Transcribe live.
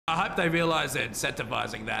I hope they realize they're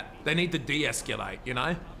incentivizing that. They need to de-escalate, you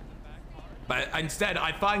know? But instead,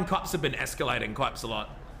 I find cops have been escalating quite a lot.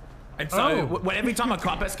 And so every time a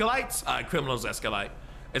cop escalates, criminals escalate.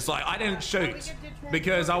 It's like, I didn't shoot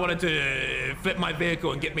because I wanted to flip my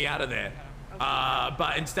vehicle and get me out of there.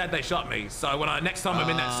 But instead they shot me. So when next time I'm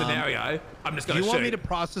in that scenario, I'm just gonna shoot. Do you want me to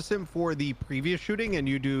process him for the previous shooting and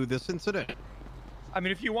you do this incident? I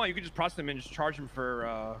mean, if you want, you could just process him and just charge him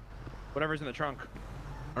for whatever's in the trunk.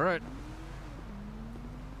 All right.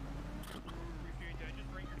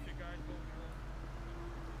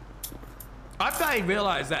 I hope they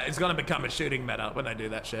realize that it's gonna become a shooting meta when they do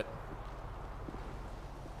that shit.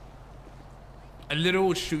 A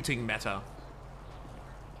literal shooting meta.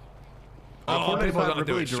 Oh, people are gonna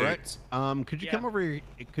do it direct. Could you come over here?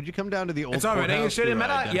 Could you come down to the old? It's already a shooting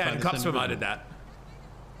meta? Yeah, and cops promoted that.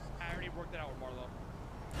 I already worked it out with Marlo.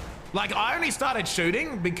 Like, I only started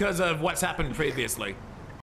shooting because of what's happened previously.